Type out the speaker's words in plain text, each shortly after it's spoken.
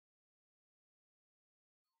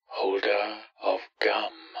Holder of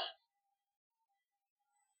Gum.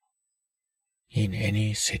 In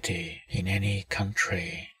any city, in any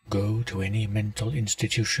country, go to any mental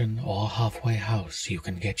institution or halfway house you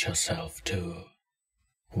can get yourself to.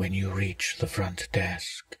 When you reach the front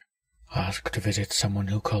desk, ask to visit someone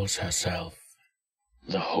who calls herself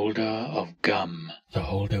the Holder of Gum. The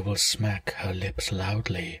holder will smack her lips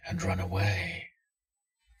loudly and run away.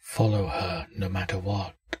 Follow her no matter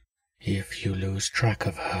what. If you lose track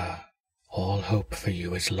of her, all hope for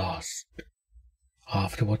you is lost.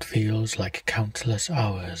 After what feels like countless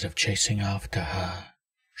hours of chasing after her,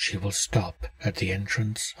 she will stop at the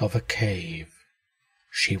entrance of a cave.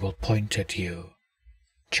 She will point at you,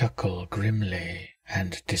 chuckle grimly,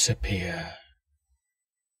 and disappear.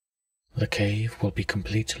 The cave will be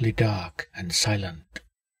completely dark and silent.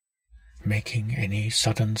 Making any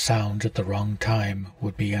sudden sound at the wrong time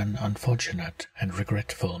would be an unfortunate and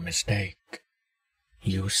regretful mistake.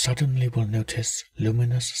 You suddenly will notice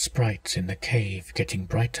luminous sprites in the cave getting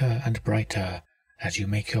brighter and brighter as you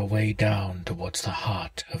make your way down towards the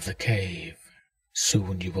heart of the cave.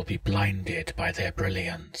 Soon you will be blinded by their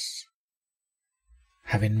brilliance.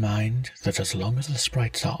 Have in mind that as long as the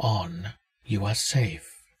sprites are on, you are safe.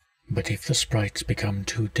 But if the sprites become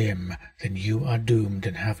too dim, then you are doomed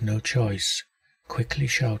and have no choice. Quickly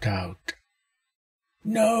shout out,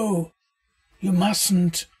 "No, you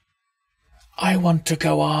mustn't. I want to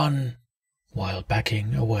go on," while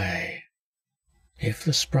backing away. If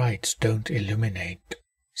the sprites don't illuminate,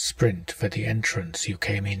 sprint for the entrance you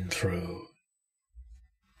came in through.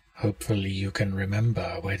 Hopefully you can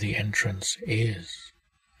remember where the entrance is,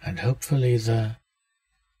 and hopefully the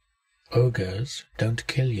ogres don't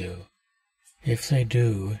kill you. If they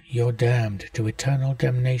do, you're damned to eternal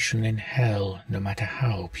damnation in hell, no matter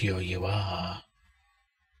how pure you are.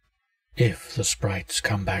 If the sprites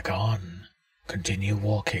come back on, continue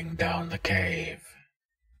walking down the cave.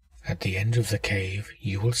 At the end of the cave,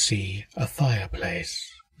 you will see a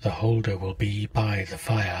fireplace. The holder will be by the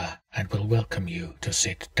fire and will welcome you to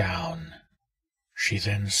sit down. She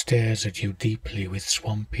then stares at you deeply with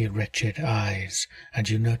swampy, wretched eyes, and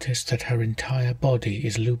you notice that her entire body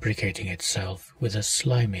is lubricating itself with a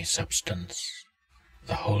slimy substance.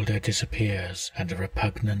 The holder disappears, and a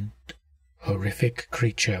repugnant, horrific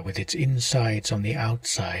creature with its insides on the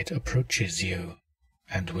outside approaches you,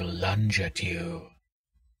 and will lunge at you.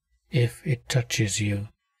 If it touches you,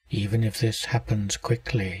 even if this happens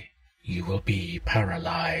quickly, you will be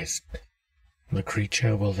paralyzed. The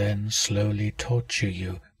creature will then slowly torture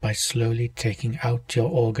you by slowly taking out your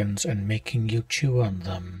organs and making you chew on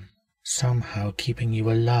them, somehow keeping you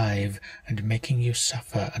alive and making you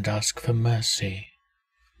suffer and ask for mercy.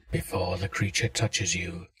 Before the creature touches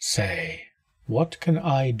you, say, "What can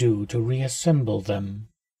I do to reassemble them?"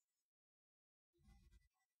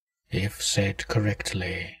 If said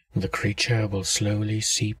correctly, the creature will slowly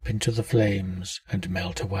seep into the flames and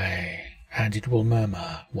melt away, and it will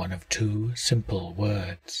murmur one of two simple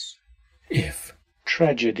words. If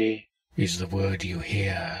tragedy is the word you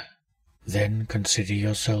hear, then consider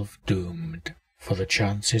yourself doomed, for the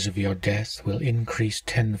chances of your death will increase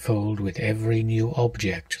tenfold with every new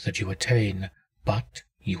object that you attain, but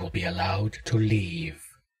you will be allowed to leave.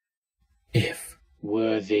 If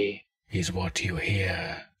worthy is what you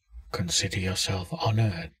hear, consider yourself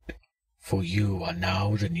honored, for you are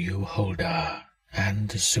now the new holder.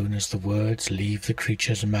 And as soon as the words leave the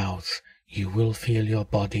creature's mouth, you will feel your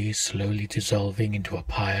body slowly dissolving into a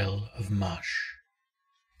pile of mush.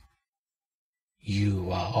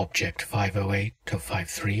 You are Object 508 of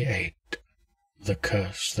 538, the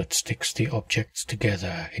curse that sticks the objects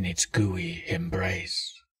together in its gooey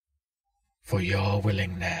embrace. For your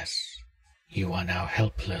willingness, you are now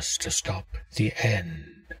helpless to stop the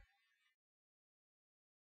end.